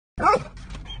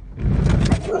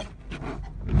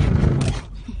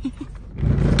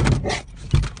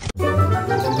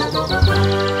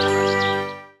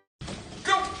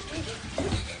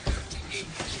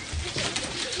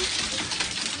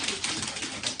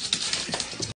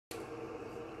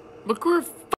Look where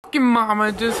fucking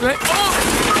mama just went.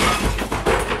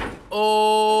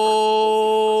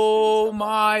 Oh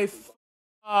my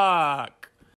fuck.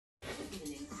 An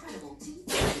incredible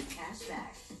 2,000 cash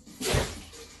back.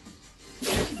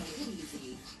 Make it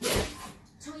easy.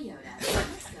 Toyota,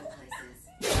 let's go places.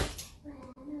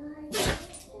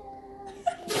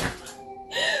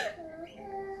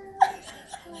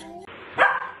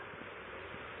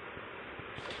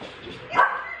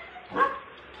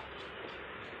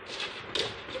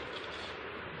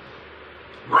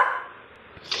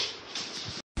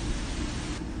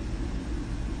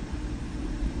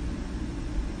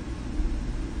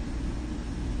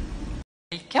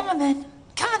 Come on then.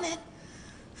 Come on then.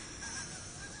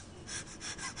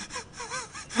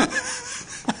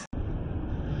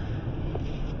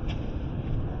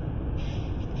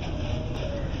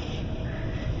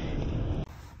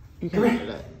 You come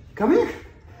here. Come here.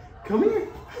 Come here.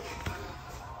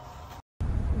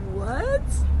 What?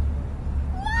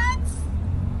 What?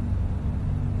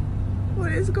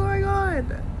 What is going on?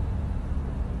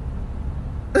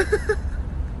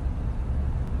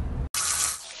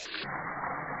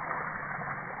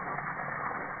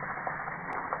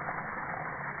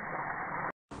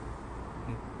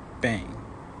 Bang.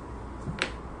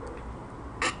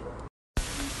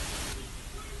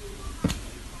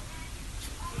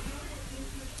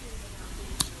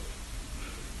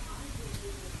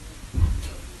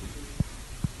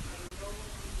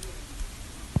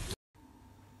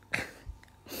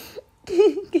 ¿Qué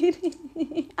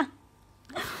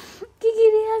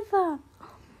querés, Alfa?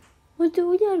 No te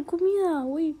voy a dar comida,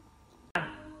 güey.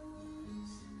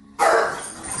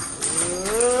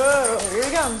 Here we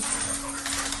go.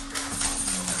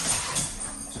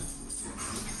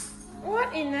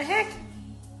 What in the heck?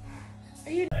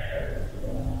 Are you...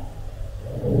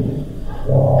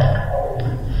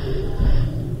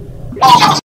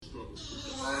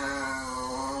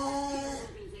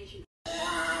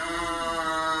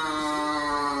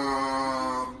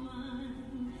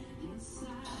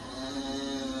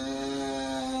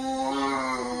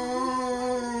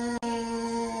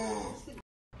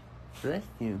 Bless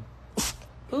you.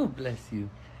 Oh, bless you.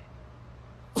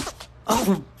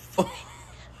 Oh, are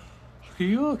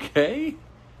you okay?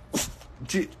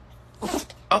 Oh.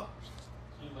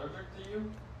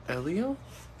 Elio?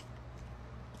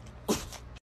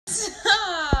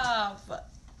 Stop!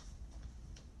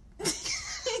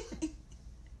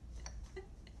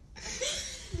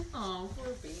 Oh,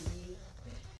 poor baby.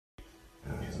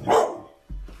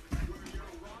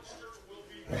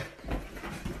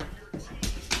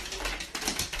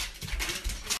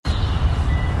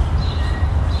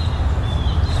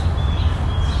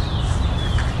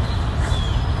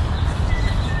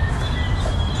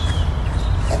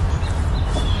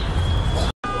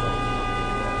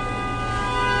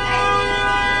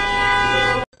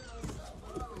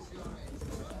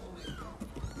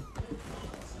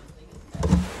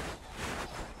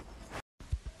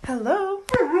 Hello?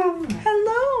 Hello?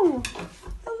 Hello?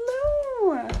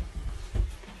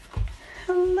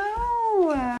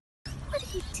 Hello? What are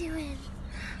you doing?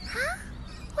 Huh?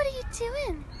 What are you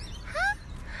doing? Huh?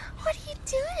 What are you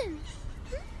doing?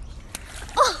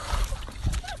 Oh!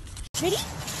 Ready?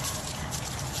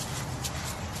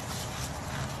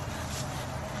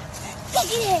 Look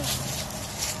at it!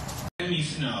 Amy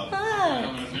Snow. I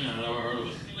don't know if you know her.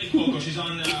 Coco, she's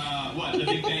on, what, The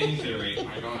Big Bang Theory.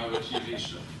 I don't have a TV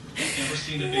show. Never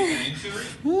seen The Big Bang Theory?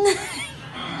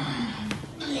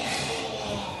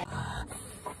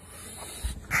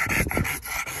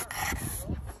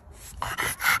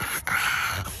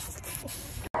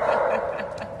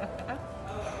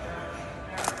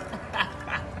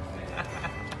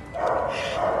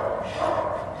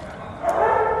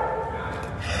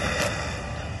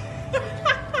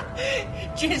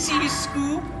 Did you see you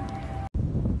scoop?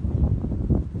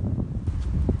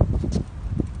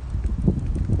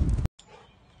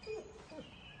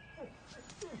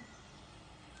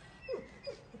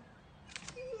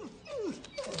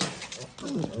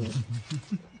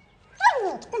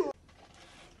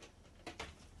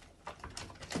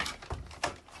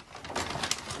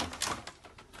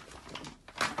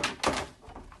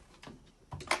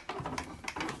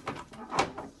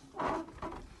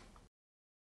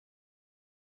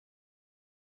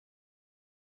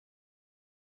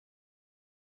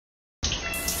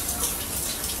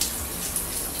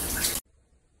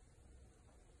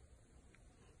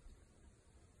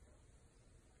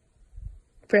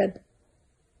 Fred.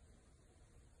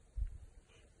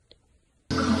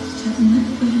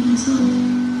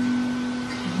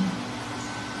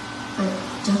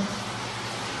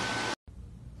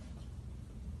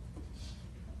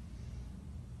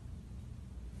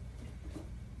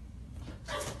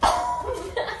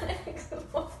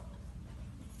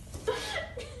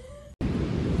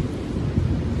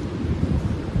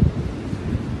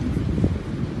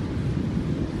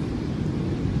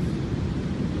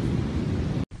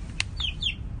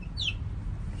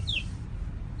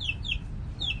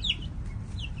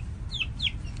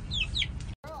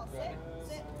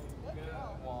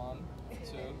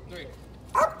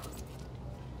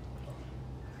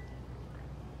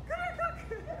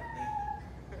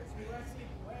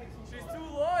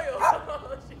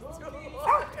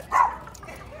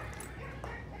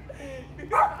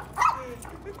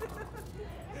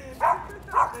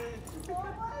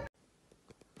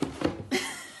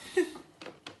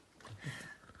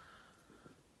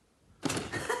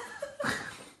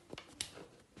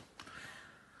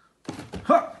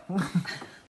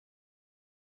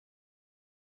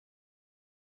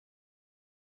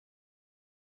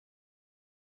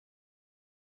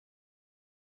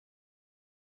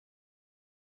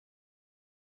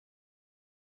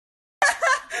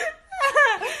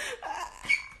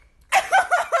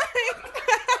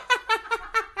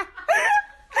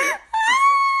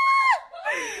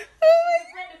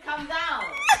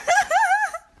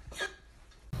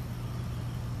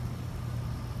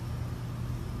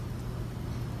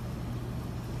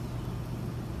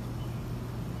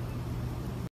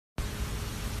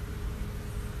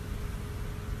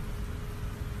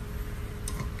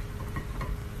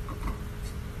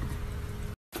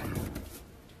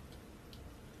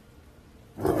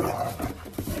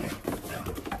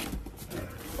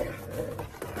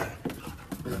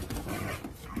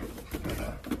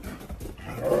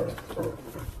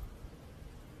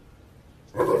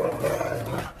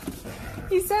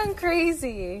 gone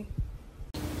crazy.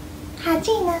 哈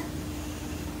记呢？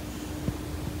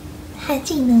哈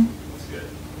记呢？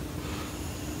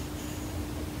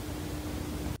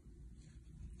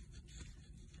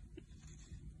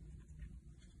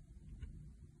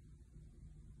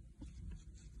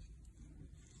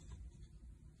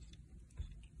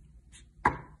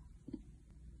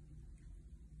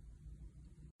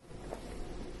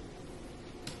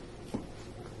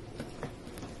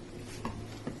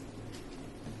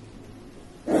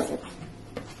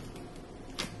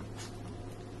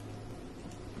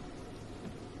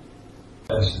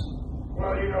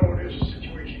 Well, you know, there's a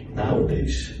situation.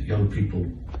 Nowadays, young people,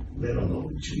 they don't know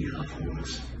who Jimmy Hoffa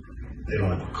was. They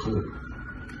don't have a clue.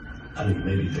 I mean,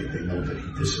 maybe they know that he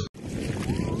disappeared.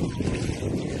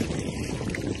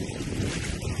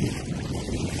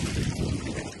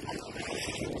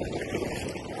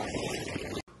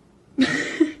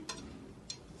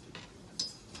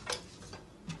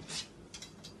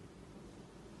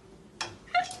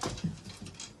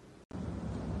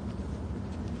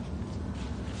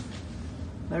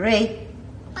 Marie,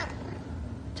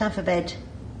 time for bed.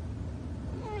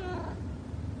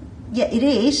 Yeah, it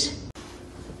is.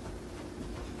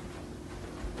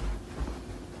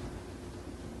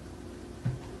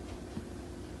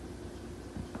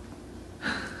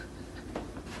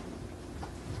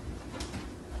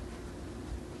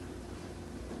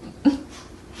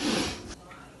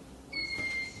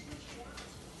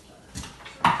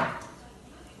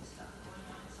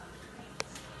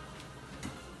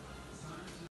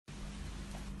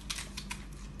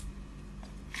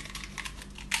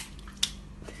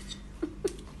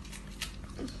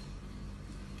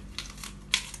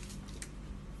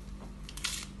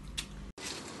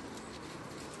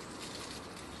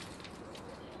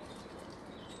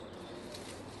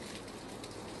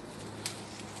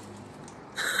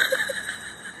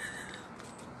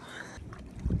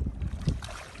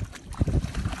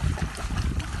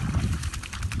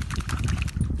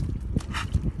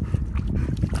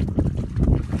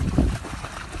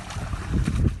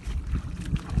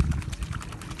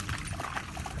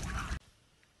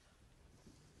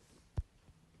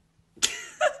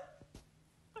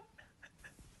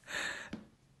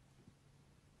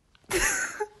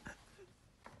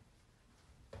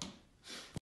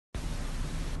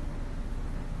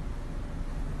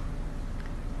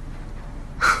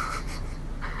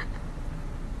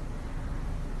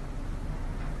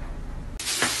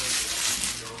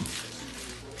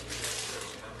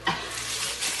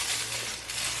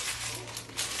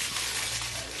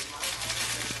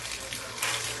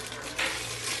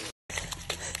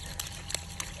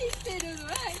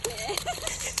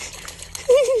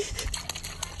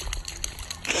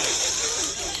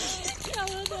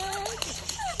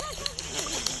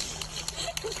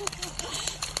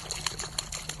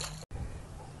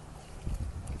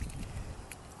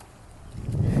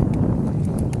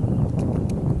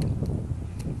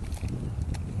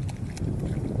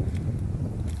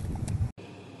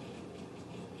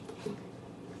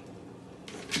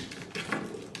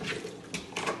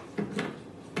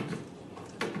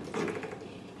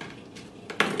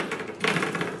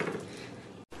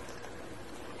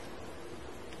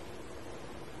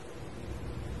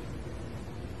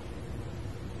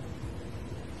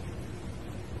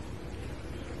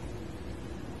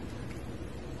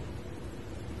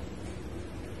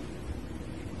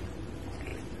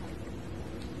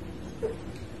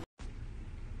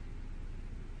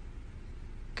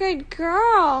 Good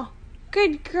girl.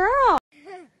 Good girl.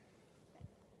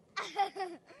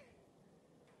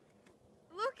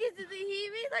 Look, he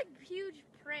made like huge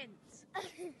prints.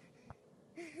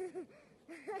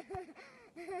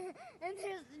 And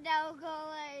there's snow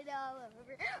going all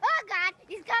over. Oh God,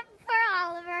 he's coming for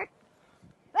Oliver.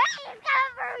 He's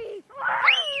coming for me.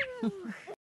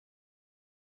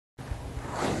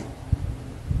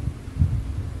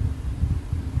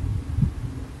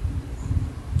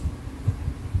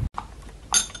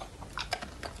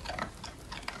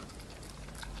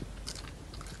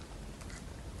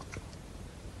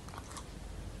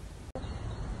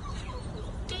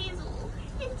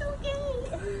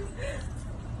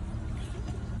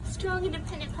 Strong,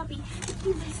 independent puppy.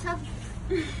 Be myself.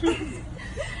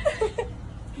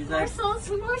 More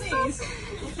sauce.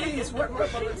 Please, what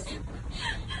bubbles?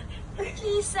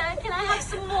 Please, sir, can I have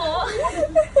some more?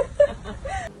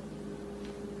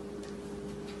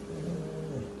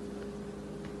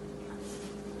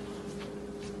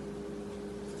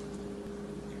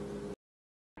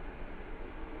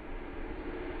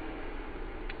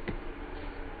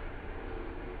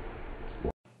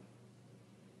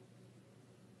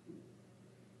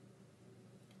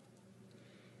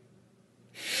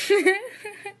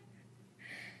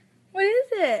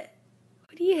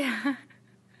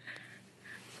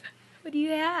 What do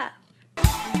you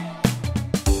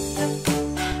have?